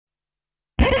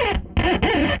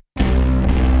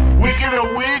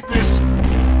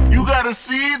wanna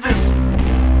see this.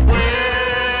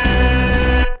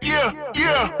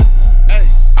 Yeah. Hey,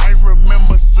 I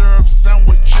remember syrup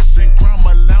sandwiches and crime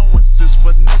allowances.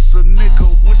 Finesse a nigga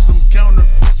with some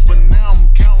counterfeits, but now I'm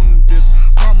counting this.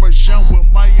 Parmesan with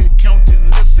my accountant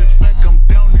lips. In fact, I'm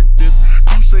down in this.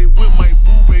 You say with my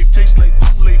boo-babe tastes like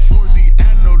Kool-Aid for the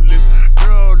analyst.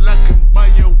 Girl, I can buy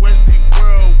your Westie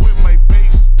world with my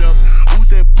base stuff. Ooh,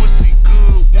 that pussy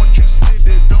good. Won't you sit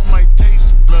it on my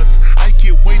taste buds? I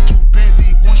get way too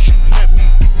petty once you let me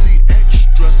do the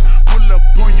extras. Pull up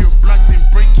on your block, then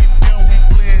break it down. We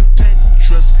playing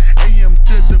Tetris. AM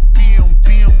to the PM,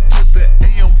 PM to the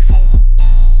AM phone.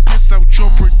 Piss out your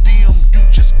per diem, you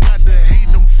just gotta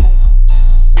hate them phone.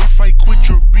 If I quit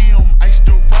your BM, I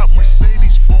still rock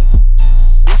Mercedes phone.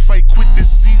 If I quit this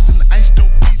season, I still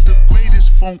be the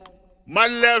greatest funk. My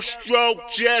left stroke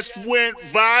just went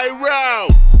viral.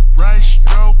 Right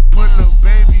stroke put a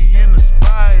baby in a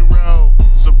spiral.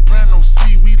 Soprano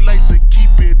C, we like to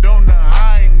keep it on the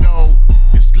high note.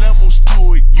 It's levels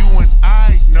to it, you and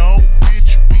I know.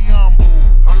 Bitch, be humble.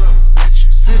 Hold up,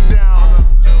 bitch. Sit down.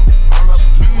 Hold up,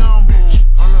 be humble.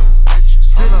 Hold up, bitch.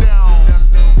 Sit down.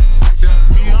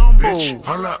 Be humble.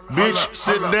 Hold up, bitch.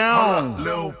 Sit down. Be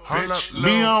humble. Sit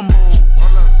down.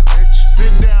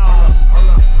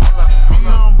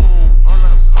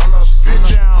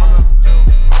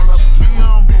 Be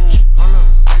humble.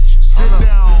 Sit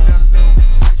down. Be humble.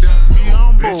 Sit down. Be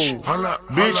humble.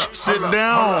 Bitch, sit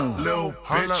down.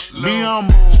 Be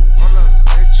humble.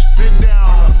 Sit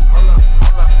down.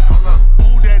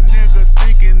 Who that nigga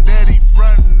thinking that he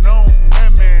frontin' on me,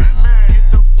 man? Get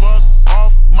the fuck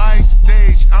off my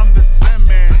stage, I'm the same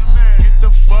man. Get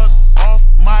the fuck off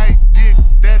my dick,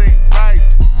 that ain't right.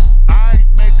 I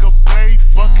make a play,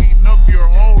 fucking up your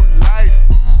whole life.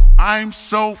 I'm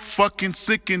so fucking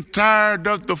sick and tired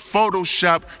of the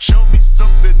Photoshop. Show me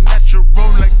something natural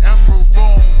like Afro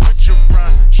with your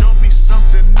pride. Show me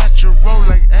something natural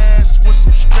like ass with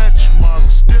some stretch marks.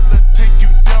 Still take you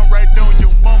down right on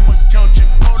your mama couch in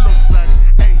polo socks.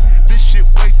 Hey, this shit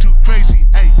way too crazy.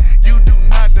 Hey, you do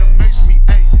not amaze me.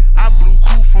 Hey, I blew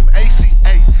cool from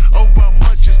ACA.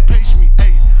 Obama just page me.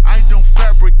 Hey, I don't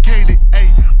fabricate it. Hey,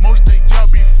 most of y'all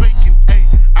be faking. Hey,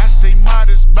 I stay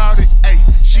modest about it. Hey,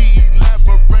 she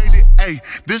elaborated. Hey,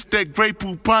 this that Grey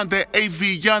Poupon, that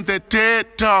AV on that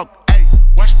TED Talk. Hey,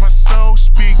 watch my soul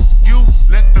speak. You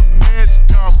let the meds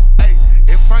talk. Hey,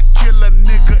 if I kill a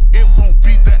nigga, it won't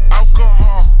be the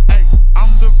alcohol. Hey, I'm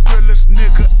the realest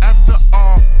nigga after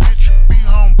all. Bitch, be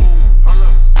humble. Hold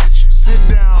up, bitch. Sit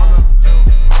down.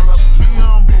 Hold up, be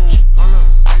humble. Hold up,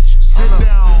 bitch. Sit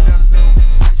down.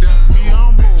 Be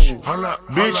humble. Hold up,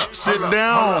 bitch. Sit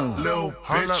down. Be humble.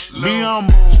 Sit down. Be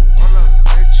humble.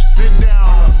 Sit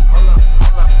down.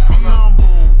 Be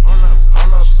humble.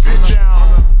 Sit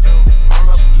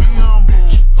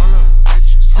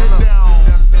down.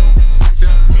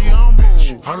 Be humble.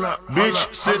 Bitch,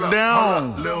 sit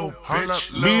down.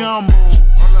 Be humble.